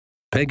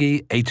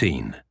Peggy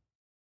 18.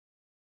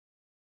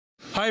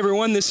 Hi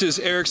everyone, this is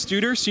Eric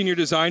Stutter, Senior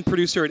Design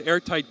Producer at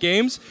Airtight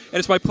Games, and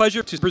it's my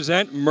pleasure to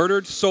present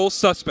Murdered Soul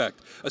Suspect,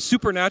 a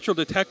supernatural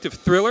detective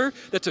thriller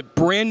that's a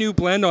brand new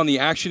blend on the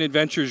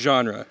action-adventure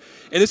genre.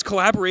 In this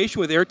collaboration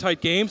with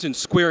Airtight Games and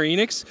Square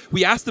Enix,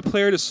 we asked the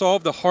player to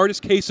solve the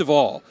hardest case of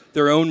all,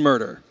 their own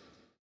murder.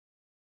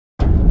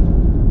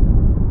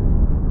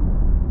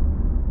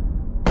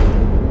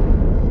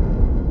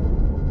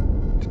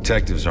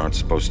 Detectives aren't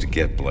supposed to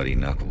get bloody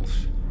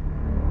knuckles.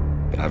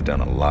 But I've done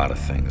a lot of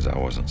things I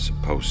wasn't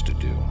supposed to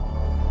do.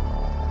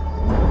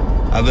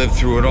 I lived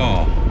through it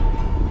all.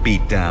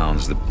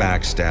 Beatdowns, the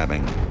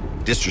backstabbing,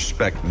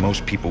 disrespect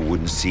most people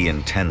wouldn't see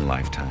in 10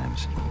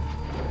 lifetimes.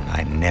 And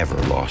I never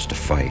lost a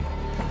fight.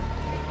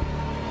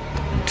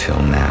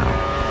 Until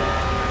now.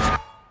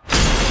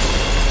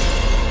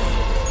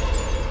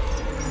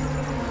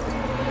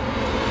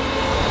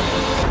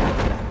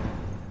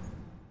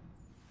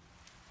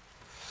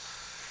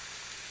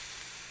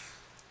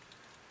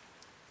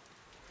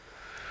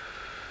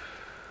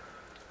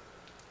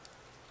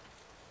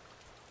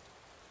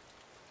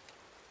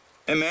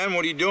 Hey man,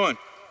 what are you doing?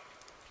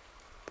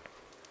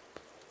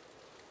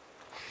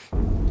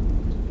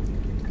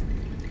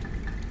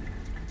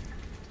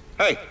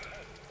 Hey!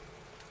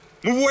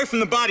 Move away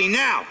from the body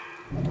now!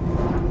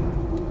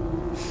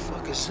 What the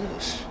fuck is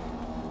this?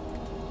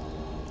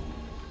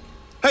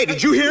 Hey,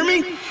 did you hear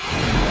me?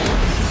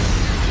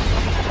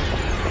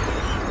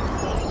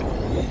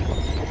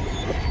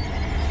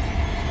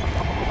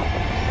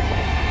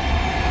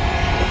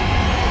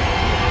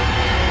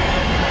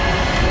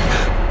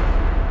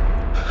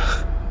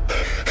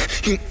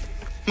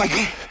 My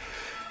God.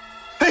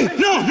 Hey,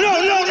 no!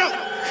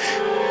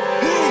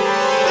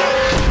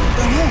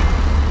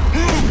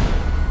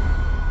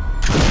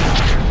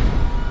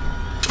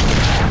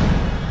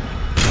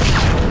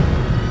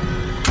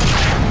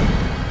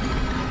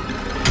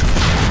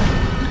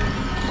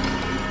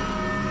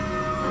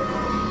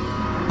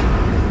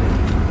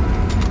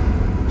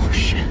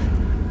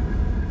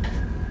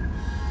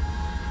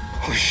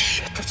 Oh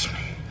shit, that's me.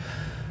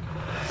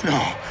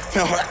 No.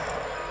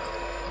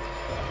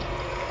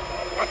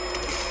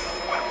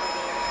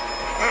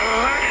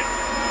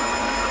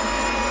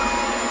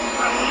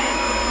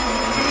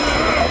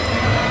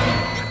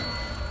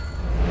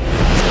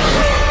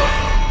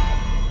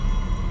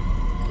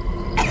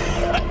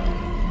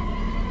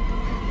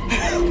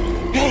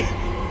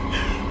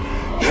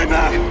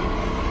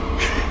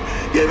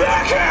 Get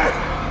back here!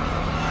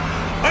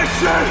 I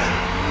said,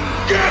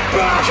 get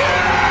back here!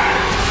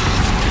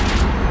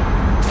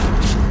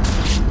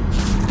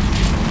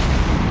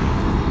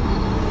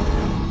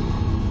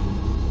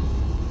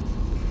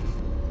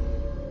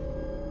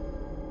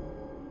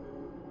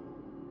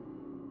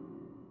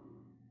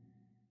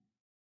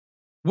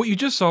 What you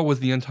just saw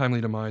was the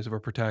untimely demise of our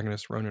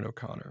protagonist, Ronan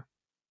O'Connor.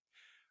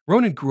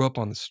 Ronan grew up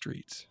on the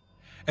streets,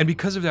 and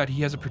because of that,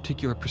 he has a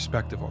particular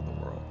perspective on the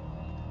world.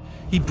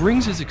 He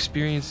brings his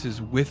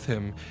experiences with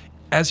him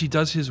as he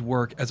does his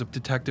work as a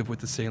detective with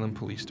the Salem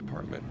Police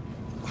Department.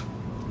 Yeah,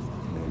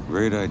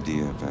 great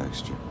idea,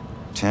 Baxter.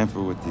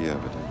 Tamper with the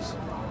evidence.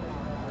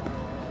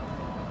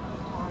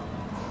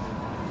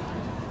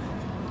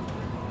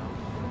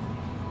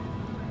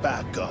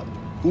 Backup.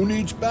 Who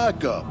needs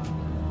backup?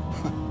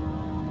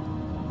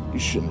 You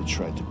shouldn't have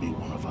tried to be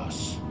one of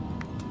us.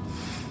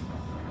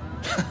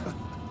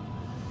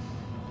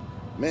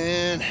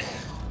 Man,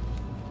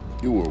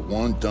 you were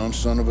one dumb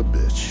son of a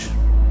bitch.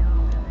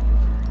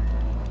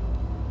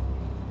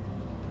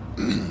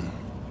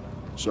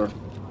 Sir?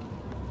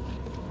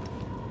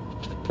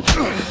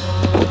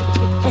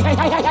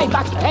 Hey,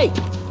 Baxter, hey!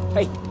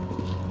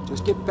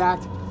 Just get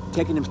back to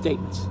taking them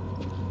statements.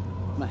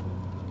 Come on.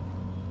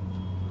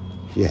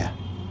 Yeah,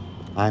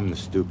 I'm the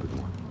stupid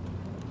one.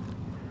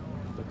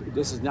 Look,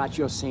 this is not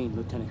your scene,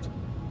 Lieutenant.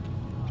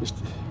 Just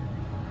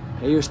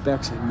pay your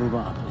respects and move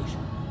on, please.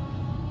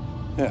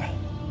 Yeah.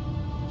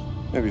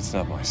 Maybe it's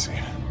not my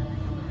scene,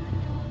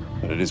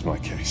 but it is my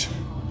case.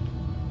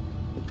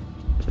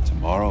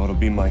 Tomorrow it'll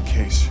be my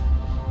case,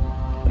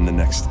 and the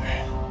next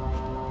day,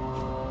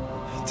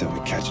 until we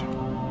catch him.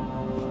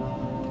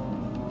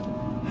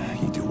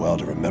 You do well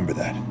to remember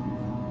that,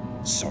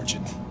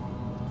 Sergeant.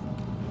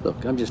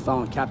 Look, I'm just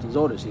following Captain's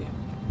orders here.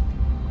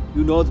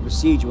 You know the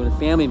procedure when a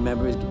family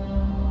member is... Yeah,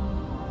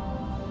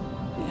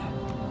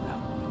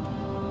 well...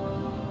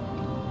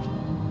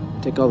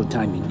 Take all the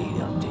time you need,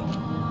 LT.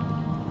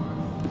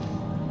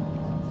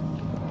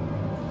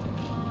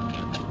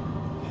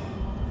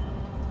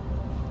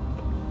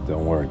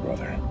 Don't worry,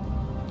 brother.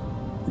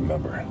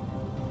 Remember,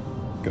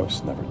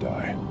 ghosts never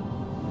die.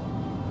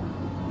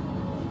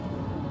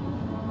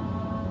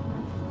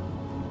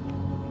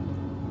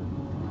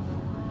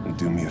 And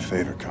do me a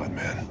favor, con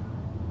man.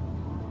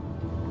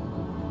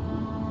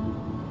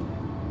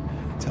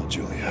 Tell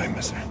Julie I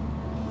miss her.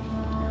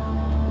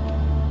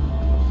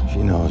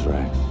 She knows,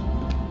 Rex.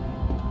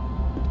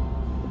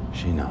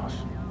 She knows.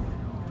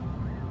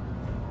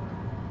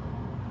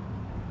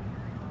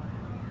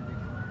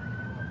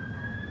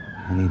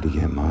 I need to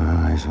get my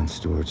eyes on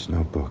Stewart's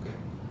notebook.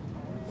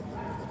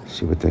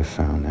 See what they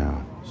found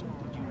now. So,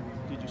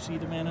 did you see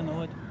the man in the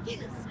hood?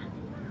 Yes.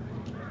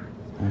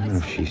 I don't know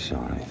if she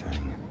saw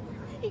anything.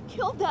 He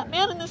killed that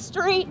man in the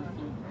street.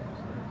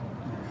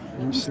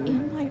 He was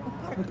in my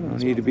apartment. No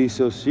need to be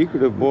so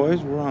secretive,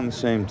 boys. We're on the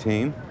same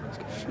team.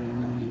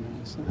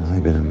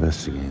 I've been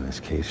investigating this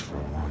case for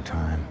a long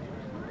time.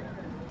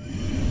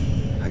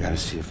 I gotta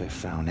see if they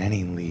found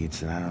any leads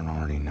that I don't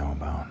already know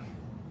about.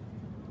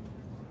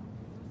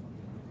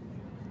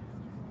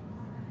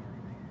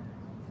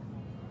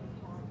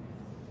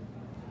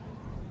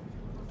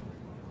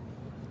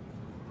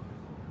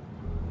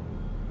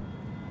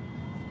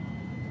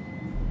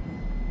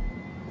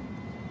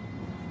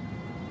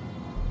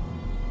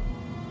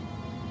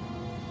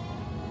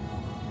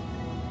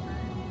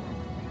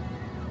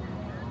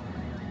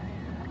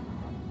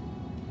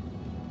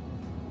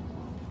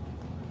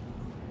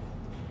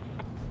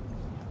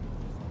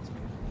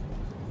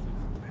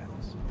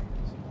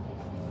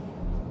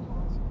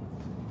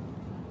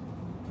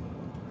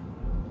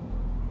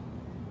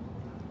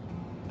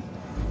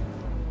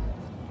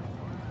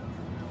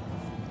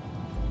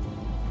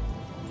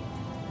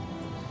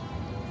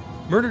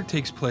 Murder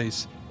takes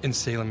place in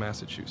Salem,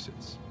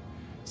 Massachusetts.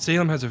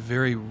 Salem has a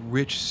very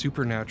rich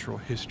supernatural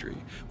history,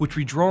 which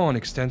we draw on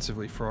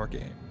extensively for our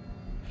game.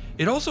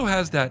 It also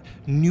has that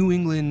New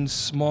England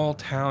small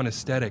town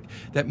aesthetic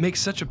that makes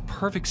such a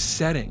perfect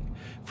setting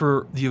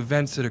for the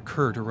events that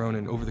occur to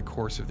Ronan over the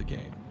course of the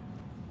game.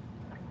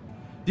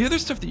 The other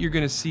stuff that you're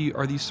going to see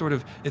are these sort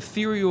of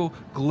ethereal,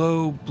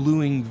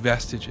 glow-bluing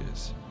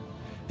vestiges.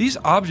 These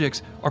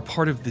objects are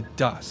part of the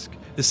dusk,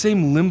 the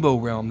same limbo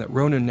realm that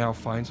Ronan now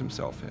finds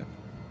himself in.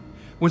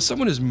 When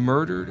someone is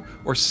murdered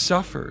or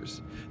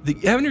suffers, the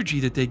energy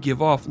that they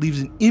give off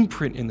leaves an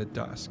imprint in the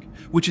dusk,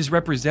 which is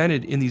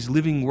represented in these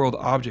living world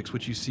objects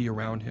which you see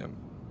around him.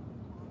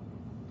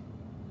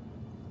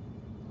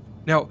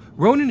 Now,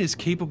 Ronan is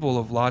capable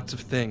of lots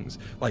of things,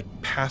 like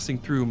passing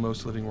through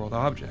most living world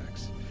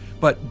objects,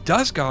 but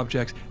dusk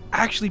objects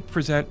actually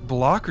present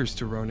blockers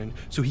to Ronan,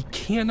 so he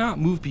cannot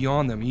move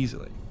beyond them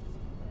easily.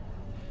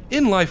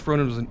 In life,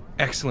 Ronan was an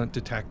excellent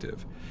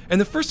detective, and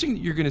the first thing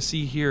that you're going to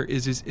see here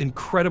is his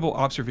incredible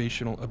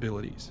observational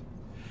abilities.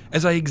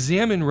 As I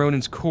examine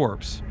Ronan's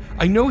corpse,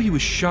 I know he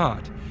was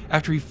shot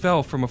after he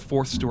fell from a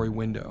 4th-story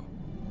window.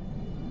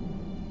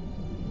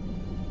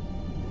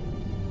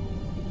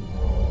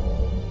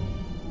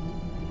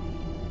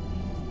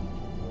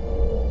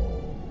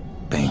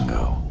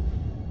 Bingo.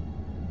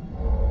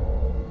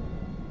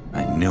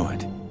 I knew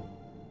it.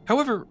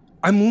 However,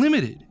 I'm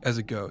limited as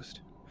a ghost.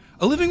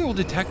 A living world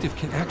detective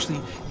can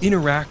actually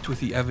interact with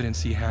the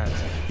evidence he has.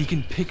 He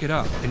can pick it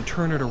up and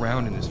turn it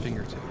around in his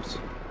fingertips.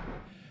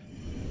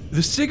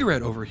 The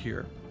cigarette over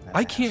here,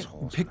 I can't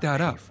pick that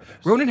up.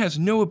 Ronan has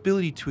no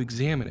ability to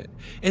examine it.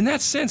 In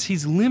that sense,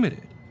 he's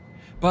limited.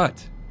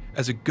 But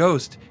as a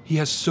ghost, he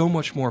has so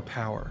much more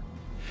power.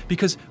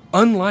 Because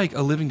unlike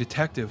a living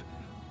detective,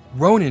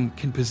 Ronan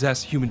can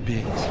possess human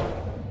beings.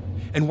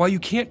 And while you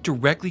can't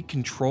directly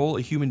control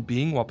a human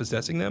being while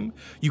possessing them,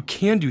 you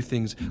can do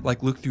things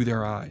like look through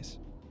their eyes.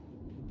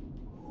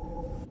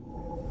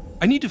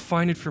 I need to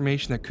find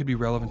information that could be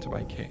relevant to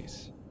my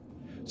case.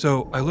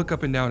 So I look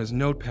up and down his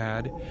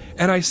notepad,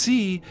 and I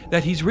see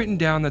that he's written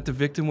down that the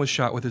victim was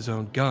shot with his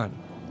own gun.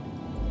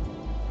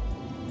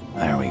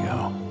 There we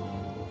go.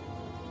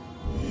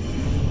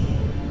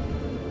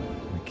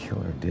 The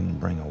killer didn't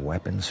bring a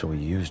weapon, so he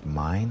used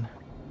mine?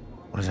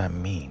 What does that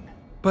mean?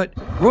 But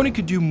Ronan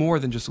could do more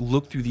than just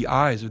look through the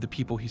eyes of the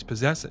people he's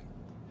possessing.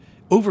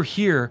 Over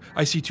here,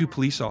 I see 2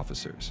 police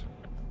officers.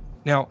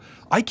 Now,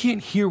 I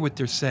can't hear what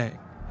they're saying,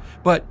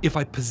 but if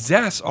I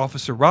possess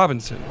Officer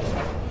Robinson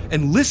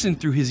and listen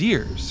through his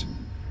ears...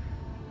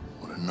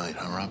 What a night,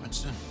 huh,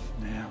 Robinson?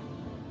 Yeah.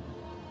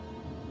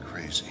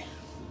 Crazy.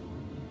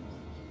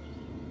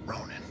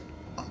 Ronan,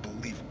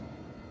 unbelievable.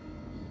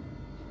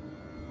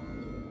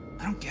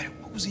 I don't get it.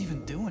 What was he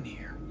even doing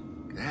here?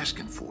 You're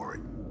asking for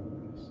it.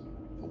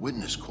 A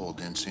witness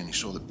called in saying he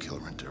saw the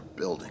killer enter a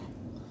building.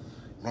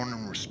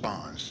 Ronan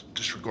responds,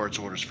 disregards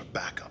orders for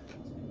backup.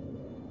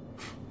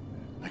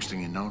 Next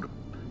thing you know, the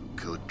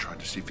killer tried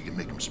to see if he could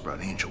make him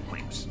sprout angel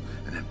wings.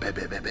 And then bam,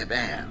 bam, bam, bam,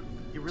 bam.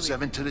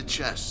 7 to the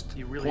chest.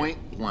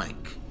 Point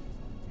blank.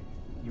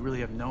 You really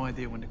have no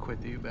idea when to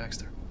quit, do you,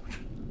 Baxter?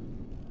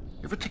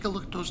 You ever take a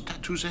look at those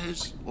tattoos of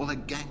his? All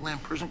that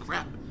gangland prison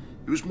crap?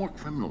 He was more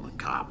criminal than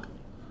cop.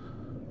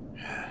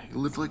 Yeah, you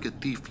live like a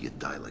thief, you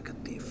die like a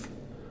thief.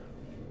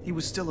 He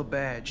was still a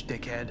badge,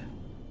 dickhead.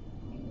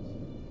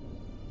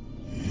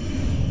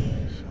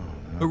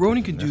 But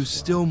Ronan can do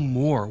still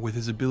more with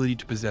his ability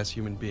to possess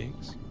human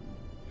beings.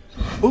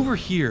 Over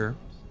here,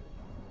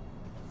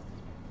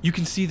 you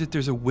can see that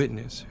there's a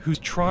witness who's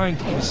trying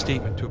to give a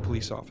statement to a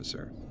police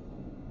officer.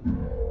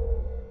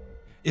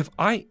 If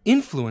I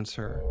influence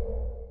her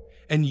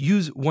and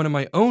use one of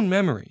my own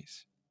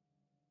memories,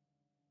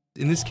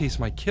 in this case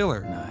my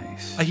killer,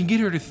 Nice. I can get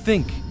her to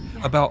think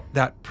about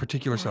that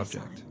particular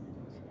subject.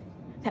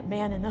 That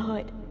man in the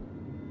hood.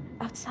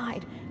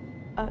 Outside.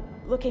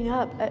 Looking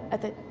up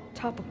at the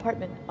top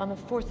apartment on the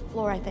 4th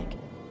floor, I think.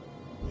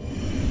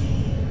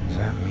 Does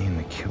that mean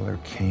the killer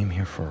came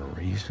here for a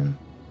reason?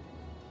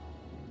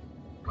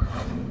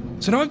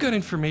 So now I've got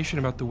information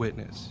about the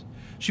witness.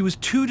 She was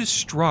too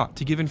distraught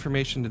to give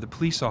information to the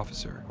police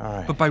officer. All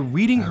right. But by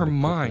reading Time her to put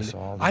mind, this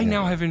all I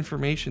now together. have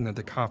information that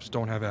the cops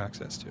don't have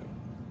access to.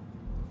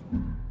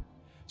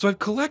 So I've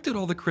collected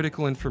all the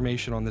critical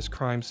information on this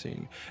crime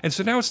scene, and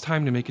so now it's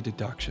time to make a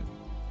deduction.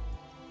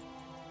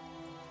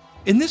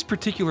 In this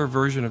particular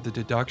version of the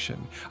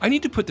deduction, I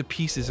need to put the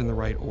pieces in the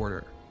right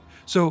order.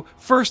 So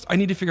first, I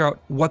need to figure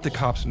out what the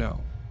cops know.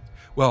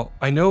 Well,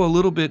 I know a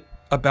little bit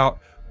about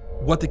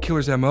what the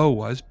killer's MO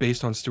was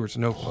based on Stewart's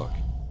notebook.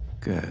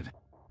 Good.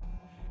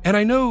 And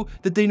I know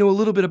that they know a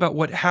little bit about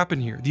what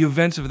happened here, the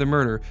events of the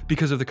murder,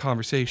 because of the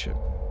conversation.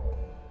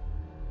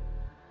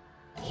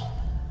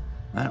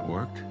 That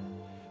worked.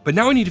 But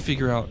now I need to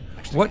figure out,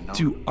 what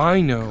do I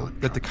know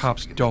that the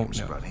cops don't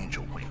know?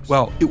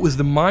 Well, it was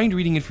the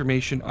mind-reading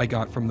information I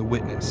got from the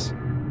witness.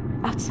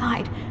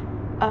 Outside,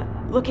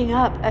 looking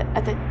up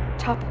at the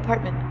top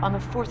apartment on the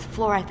 4th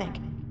floor, I think.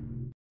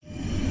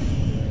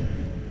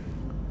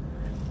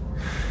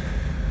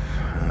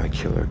 The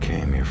killer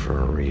came here for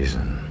a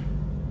reason.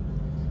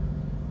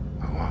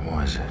 But what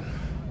was it?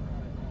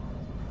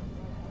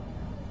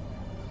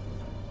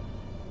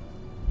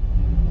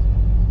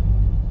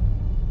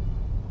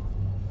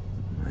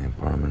 The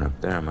apartment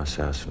up there must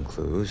have some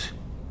clues.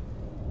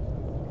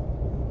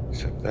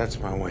 Except that's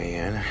my way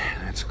in,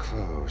 and it's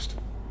closed.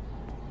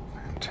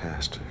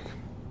 Fantastic.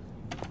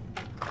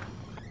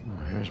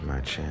 Well, here's my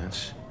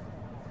chance.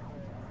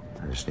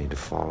 I just need to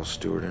follow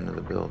Stewart into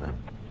the building.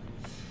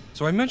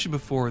 So I mentioned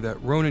before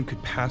that Ronan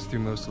could pass through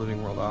most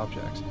living world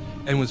objects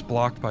and was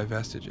blocked by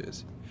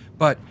vestiges.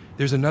 But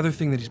there's another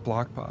thing that he's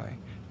blocked by: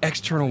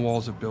 external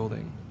walls of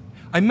building.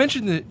 I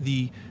mentioned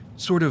the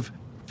sort of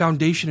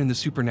foundation in the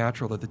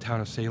supernatural that the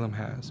town of Salem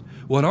has.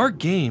 Well, in our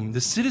game,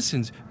 the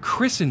citizens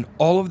christen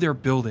all of their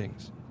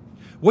buildings.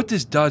 What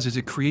this does is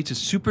it creates a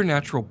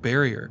supernatural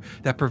barrier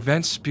that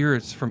prevents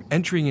spirits from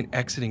entering and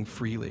exiting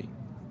freely.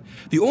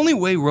 The only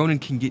way Ronan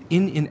can get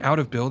in and out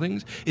of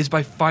buildings is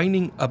by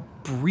finding a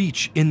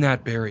breach in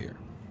that barrier.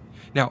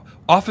 Now,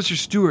 Officer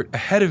Stewart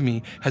ahead of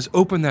me has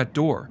opened that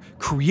door,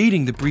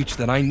 creating the breach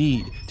that I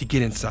need to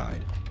get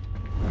inside.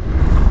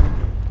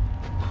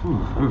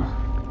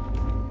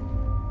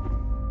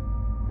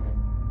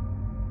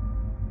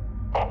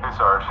 Hey,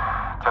 Sarge.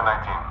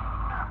 1019.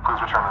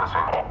 Please return to the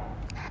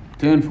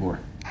scene. 10-4.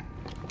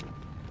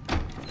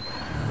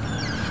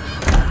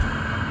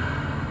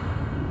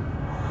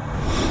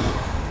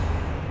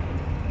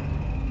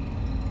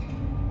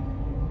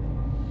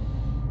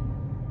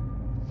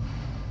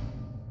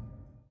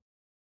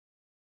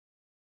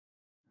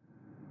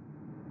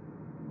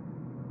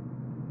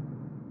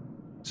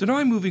 So now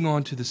I'm moving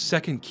on to the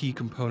second key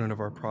component of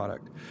our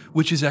product,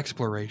 which is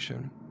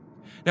exploration.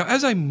 Now,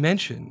 as I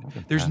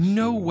mentioned, there's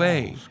no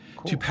way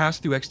to pass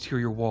through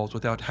exterior walls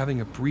without having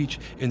a breach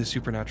in the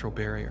supernatural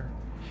barrier.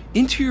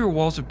 Interior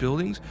walls of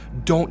buildings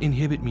don't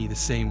inhibit me the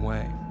same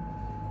way.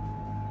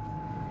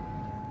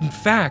 In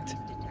fact,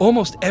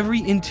 almost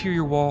every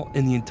interior wall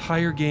in the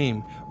entire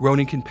game,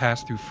 Ronan can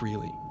pass through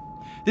freely.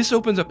 This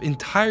opens up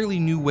entirely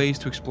new ways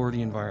to explore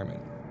the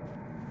environment.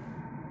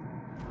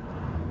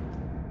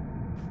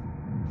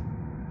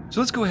 So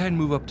let's go ahead and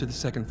move up to the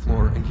second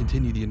floor and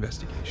continue the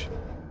investigation.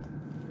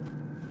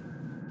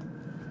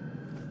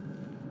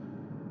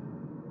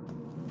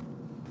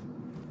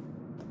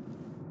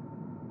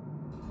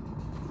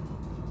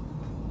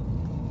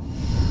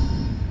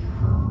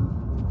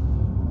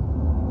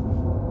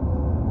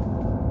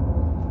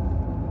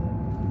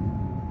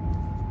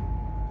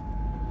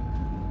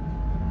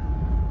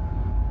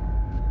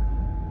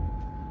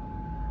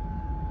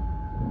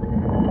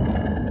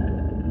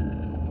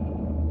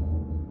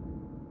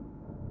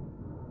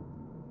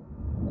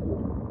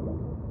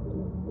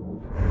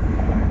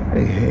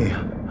 Hey,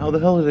 how the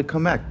hell did it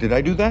come back? Did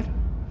I do that?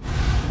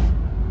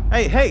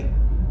 Hey,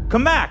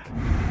 come back!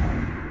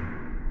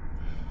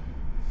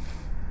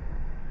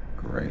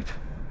 Great.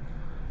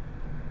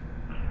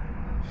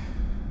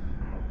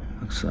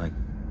 Looks like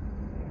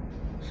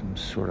some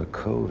sort of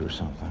code or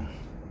something.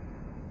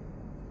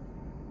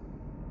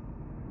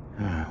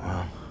 All right,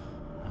 well,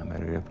 I'm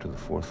headed up to the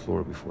 4th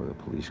floor before the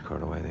police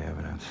cart away the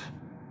evidence.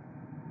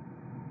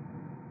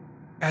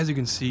 As you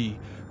can see,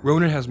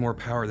 Ronan has more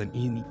power than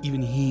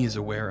even he is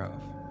aware of.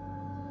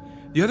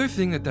 The other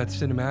thing that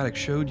cinematic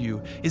showed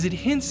you is it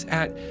hints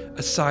at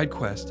a side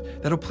quest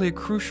that'll play a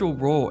crucial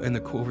role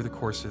over the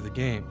course of the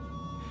game.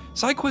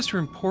 Side quests are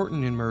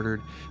important in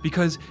Murdered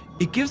because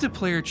it gives the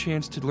player a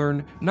chance to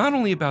learn not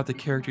only about the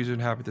characters who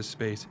inhabit this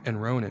space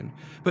and Ronan,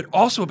 but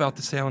also about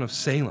the town of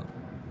Salem.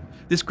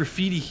 This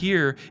graffiti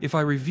here, if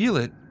I reveal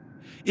it,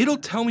 it'll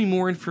tell me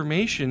more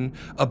information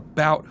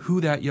about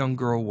who that young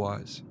girl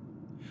was.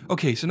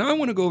 Okay, so now I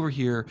want to go over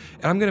here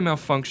and I'm going to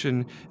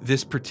malfunction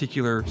this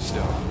particular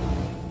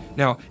stone.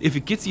 Now, if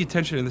it gets the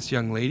attention of this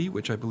young lady,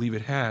 which I believe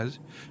it has,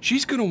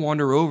 she's going to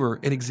wander over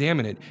and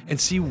examine it and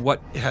see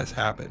what has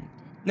happened.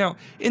 Now,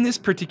 in this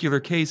particular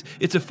case,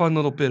 it's a fun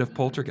little bit of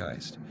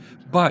poltergeist.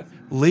 But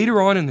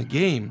later on in the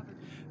game,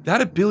 That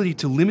ability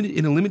to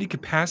in a limited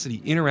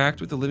capacity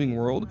interact with the living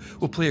world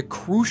will play a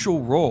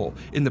crucial role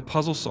in the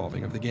puzzle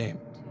solving of the game.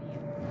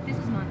 This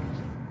is mine.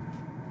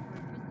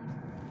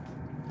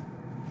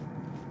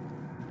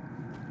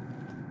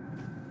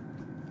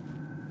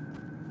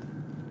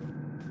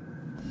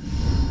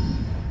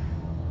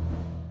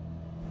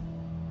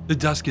 The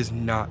Dusk is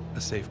not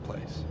a safe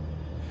place.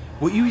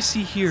 What you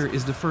see here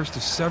is the first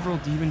of several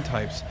demon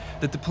types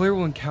that the player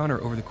will encounter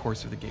over the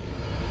course of the game.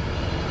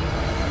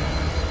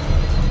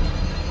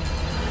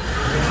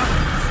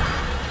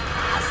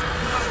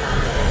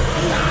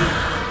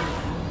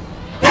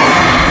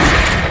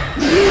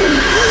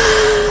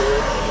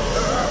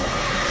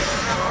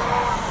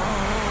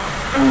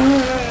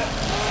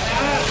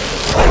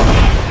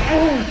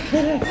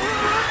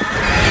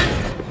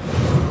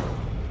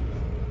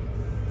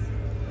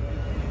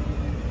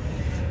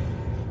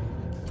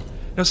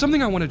 Now,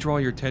 something I want to draw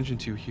your attention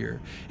to here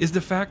is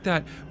the fact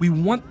that we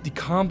want the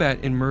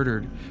combat in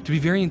Murdered to be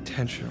very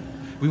intentional.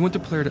 We want the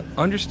player to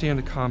understand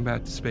the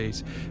combat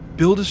space,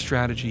 build a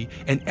strategy,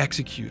 and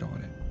execute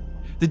on it.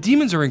 The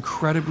demons are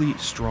incredibly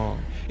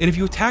strong, and if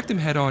you attack them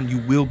head on, you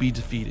will be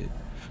defeated.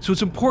 So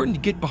it's important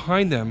to get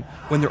behind them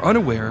when they're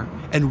unaware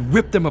and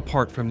rip them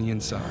apart from the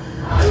inside.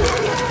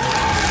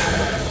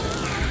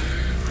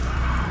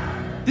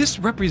 This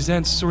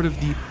represents sort of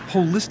the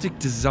holistic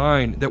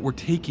design that we're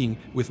taking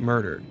with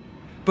Murdered.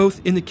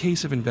 Both in the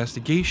case of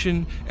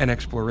investigation and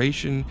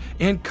exploration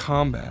and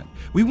combat,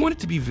 we want it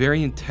to be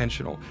very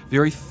intentional,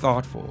 very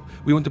thoughtful.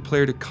 We want the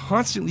player to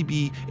constantly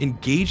be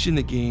engaged in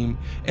the game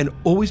and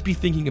always be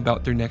thinking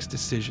about their next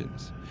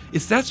decisions.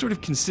 It's that sort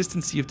of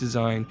consistency of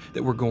design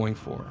that we're going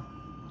for.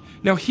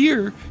 Now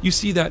here, you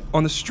see that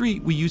on the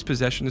street, we use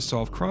possession to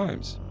solve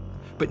crimes.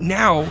 But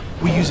now,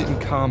 we use it in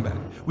combat.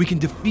 We can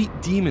defeat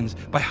demons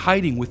by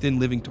hiding within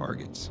living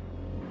targets.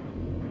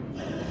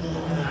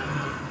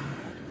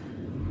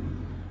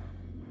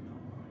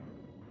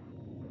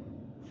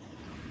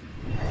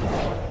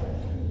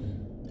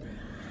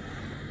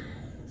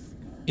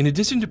 In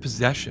addition to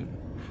possession,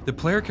 the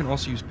player can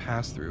also use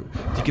pass-through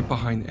to get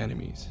behind the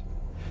enemies,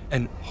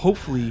 and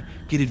hopefully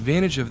get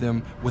advantage of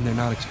them when they're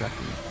not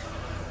expecting it.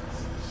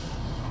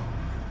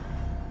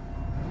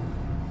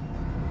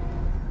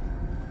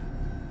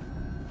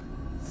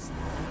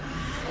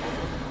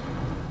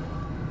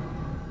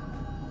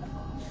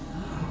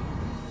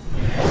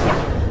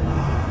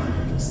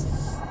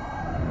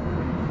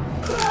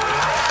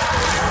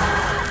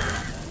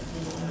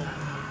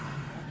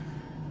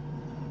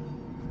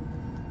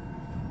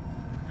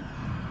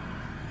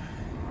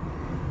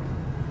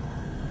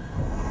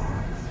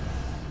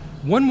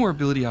 One more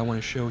ability I want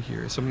to show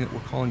here is something that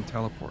we're calling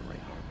teleport right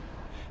now.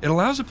 It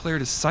allows a player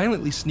to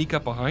silently sneak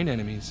up behind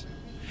enemies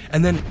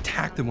and then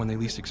attack them when they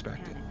least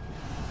expect it.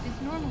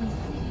 This normally.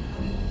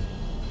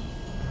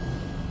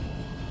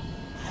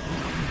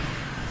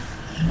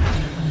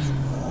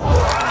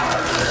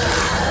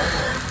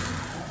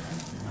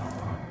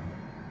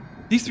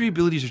 These three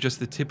abilities are just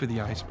the tip of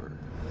the iceberg.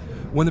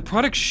 When the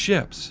product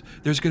ships,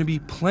 there's going to be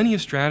plenty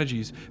of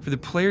strategies for the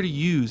player to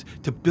use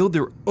to build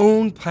their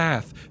own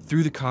path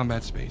through the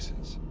combat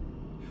spaces.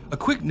 A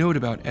quick note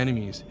about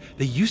enemies: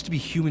 they used to be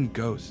human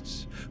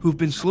ghosts who have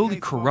been slowly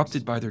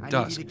corrupted by their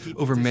dusk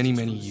over many,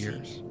 many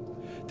years.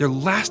 Their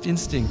last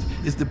instinct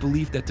is the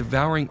belief that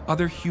devouring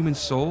other human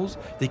souls,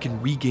 they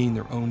can regain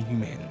their own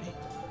humanity.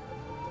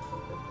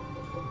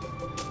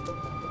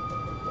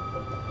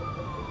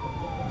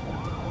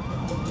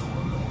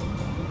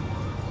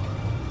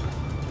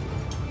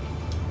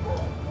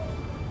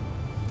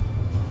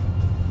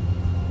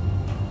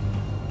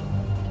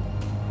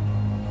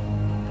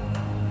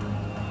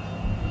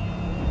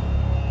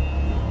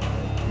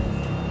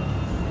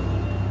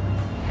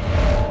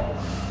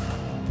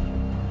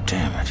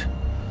 Damn it.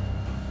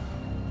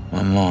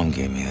 My mom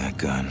gave me that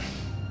gun.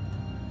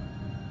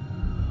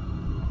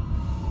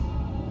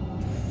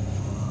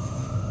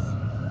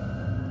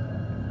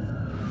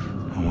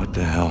 Now what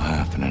the hell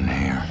happened in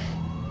here?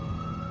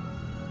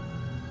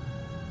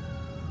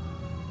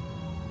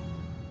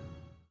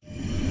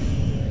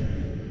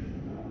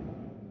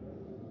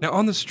 Now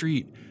on the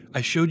street,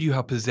 I showed you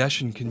how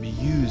possession can be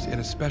used in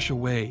a special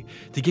way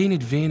to gain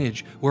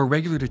advantage where a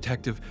regular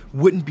detective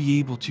wouldn't be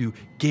able to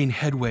gain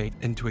headway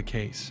into a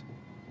case.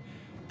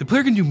 The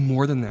player can do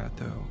more than that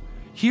though.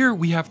 Here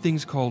we have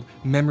things called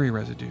memory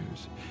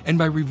residues, and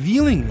by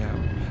revealing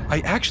them,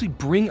 I actually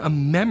bring a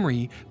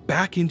memory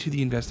back into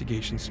the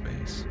investigation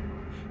space.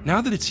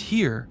 Now that it's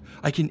here,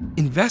 I can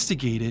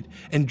investigate it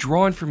and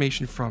draw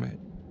information from it.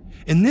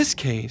 In this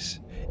case,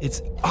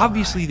 it's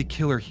obviously the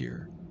killer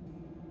here,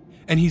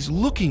 and he's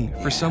looking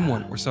for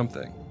someone or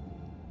something.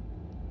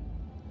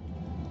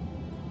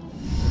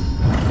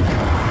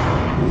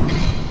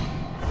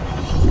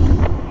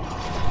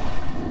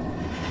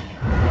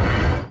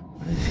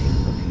 What is he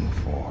looking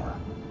for?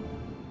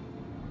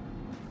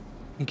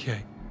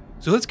 Okay,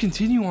 so let's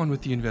continue on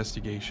with the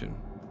investigation.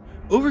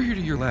 Over here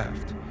to your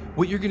left,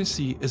 what you're going to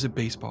see is a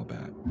baseball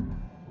bat.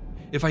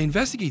 If I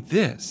investigate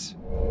this,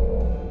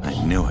 I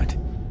knew it.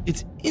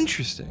 it's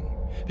interesting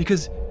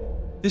because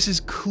This is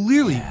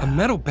clearly a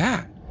metal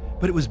bat,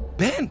 but it was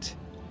bent.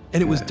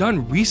 And it was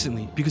done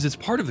recently because it's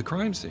part of the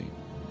crime scene.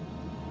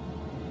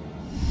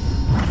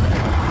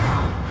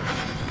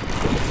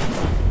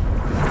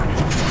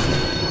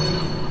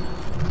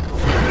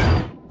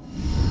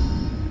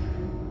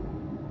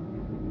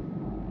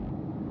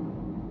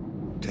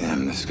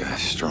 Damn, this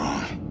guy's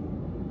strong.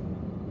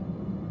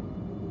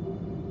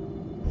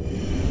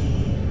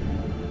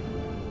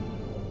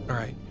 All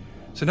right,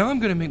 so now I'm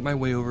gonna make my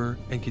way over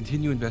and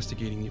continue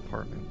investigating the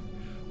apartment.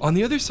 On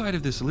the other side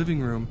of this living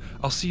room,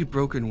 I'll see a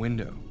broken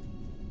window.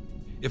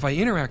 If I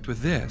interact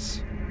with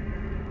this,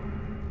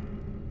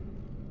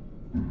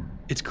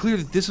 it's clear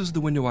that this was the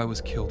window I was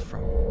killed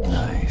from.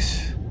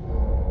 Nice.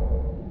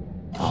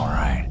 All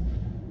right.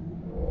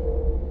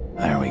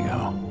 There we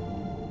go.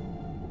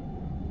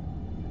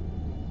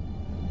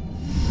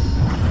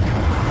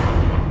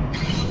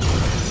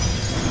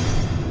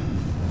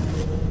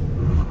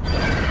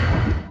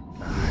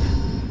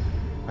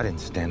 I didn't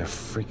stand a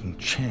freaking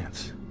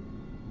chance.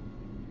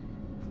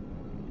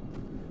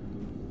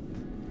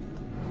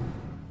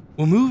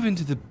 We'll move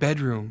into the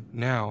bedroom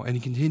now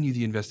and continue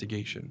the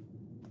investigation.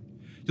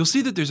 You'll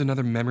see that there's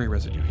another memory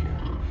residue here,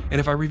 and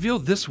if I reveal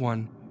this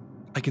one,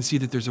 I can see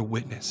that there's a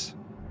witness.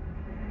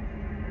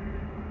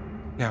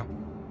 Now,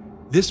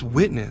 this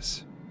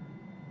witness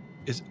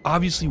is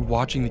obviously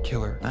watching the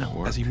killer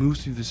as he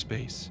moves through the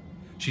space.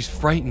 She's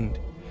frightened,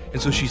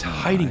 and so she's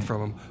hiding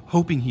from him,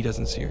 hoping he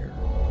doesn't see her.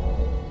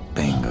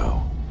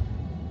 Bingo.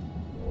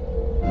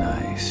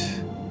 Nice.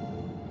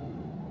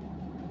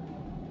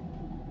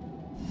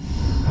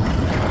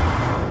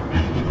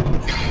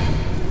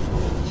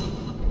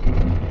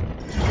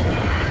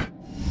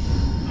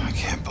 I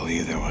can't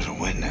believe there was a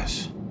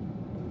witness.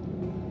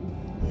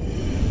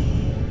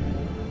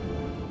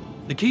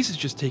 The case has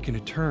just taken a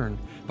turn,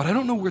 but I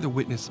don't know where the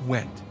witness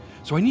went,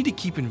 so I need to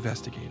keep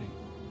investigating.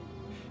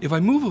 If I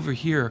move over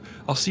here,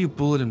 I'll see a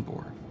bulletin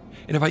board,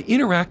 and if I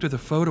interact with a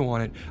photo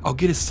on it, I'll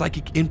get a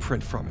psychic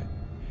imprint from it,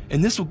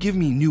 and this will give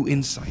me new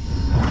insight.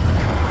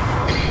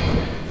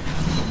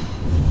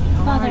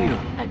 Father,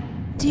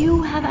 do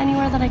you have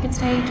anywhere that I could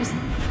stay just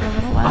for a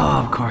little while?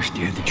 Oh, of course,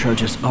 dear. The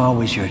church is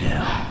always your to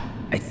help.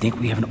 I think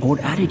we have an old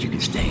attic you can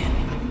stay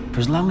in, for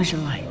as long as you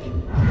like.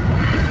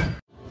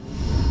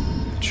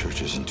 The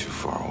church isn't too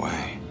far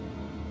away.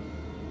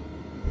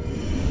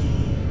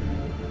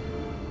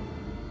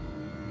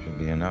 Should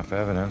be enough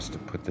evidence to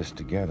put this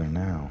together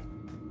now.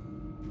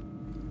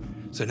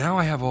 So now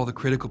I have all the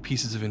critical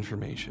pieces of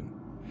information.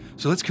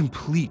 So let's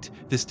complete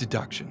this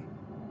deduction.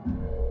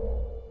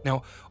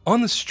 Now,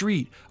 on the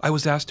street, I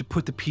was asked to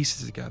put the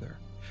pieces together.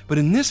 But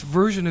in this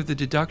version of the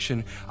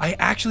deduction, I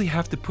actually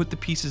have to put the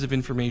pieces of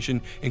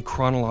information in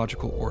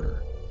chronological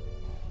order.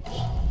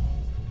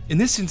 In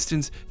this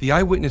instance, the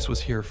eyewitness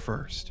was here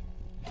first,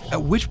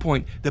 at which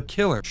point the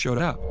killer showed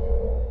up.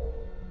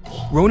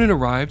 Ronan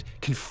arrived,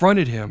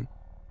 confronted him,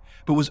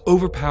 but was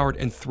overpowered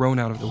and thrown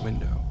out of the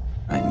window.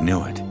 I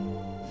knew it.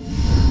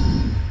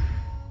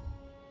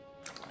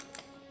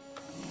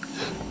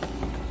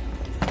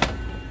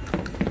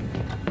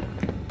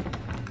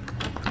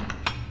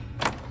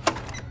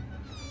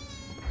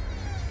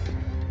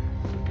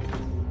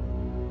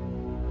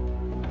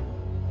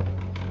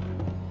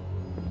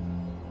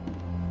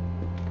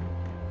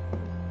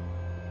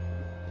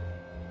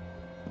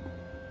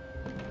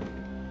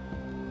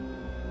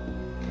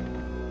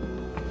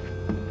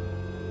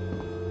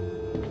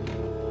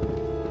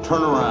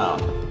 Turn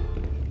around.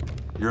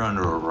 You're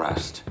under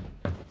arrest.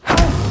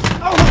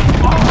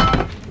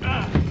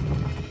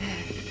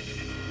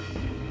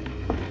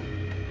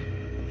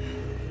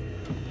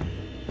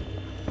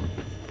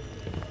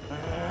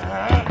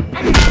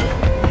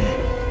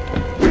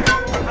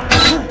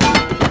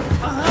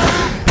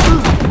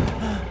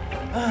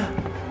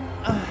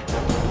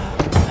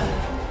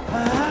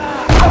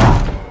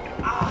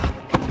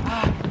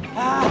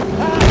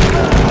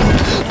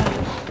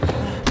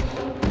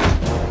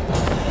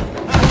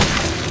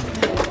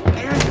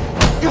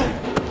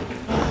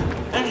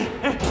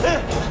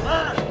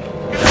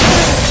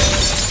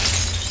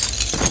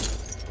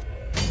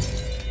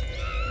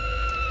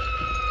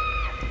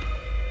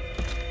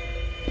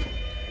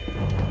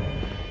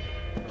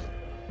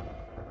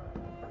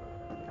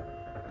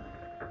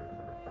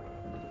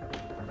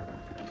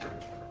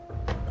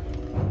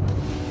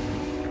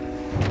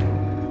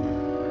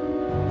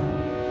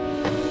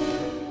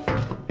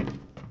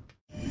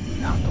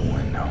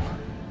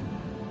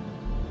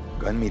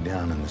 Gunned me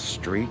down in the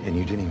street and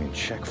you didn't even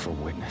check for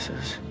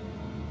witnesses.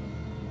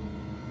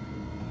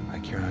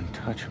 Like you're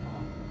untouchable.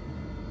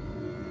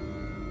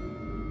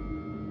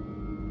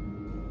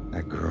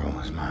 That girl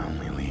is my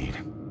only lead.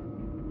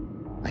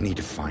 I need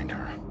to find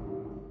her.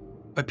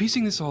 By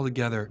piecing this all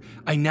together,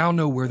 I now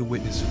know where the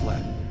witness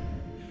fled.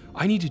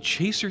 I need to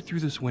chase her through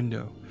this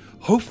window.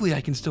 Hopefully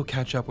I can still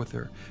catch up with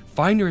her,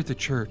 find her at the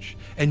church,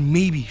 and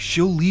maybe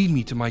she'll lead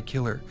me to my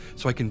killer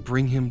so I can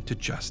bring him to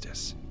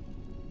justice.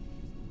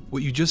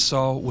 What you just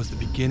saw was the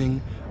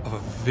beginning of a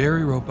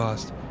very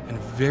robust and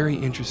very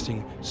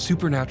interesting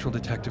supernatural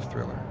detective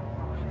thriller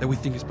that we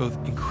think is both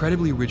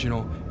incredibly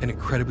original and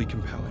incredibly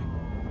compelling.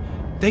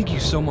 Thank you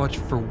so much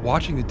for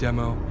watching the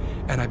demo,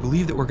 and I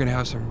believe that we're going to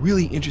have some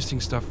really interesting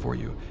stuff for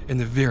you in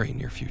the very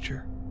near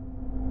future.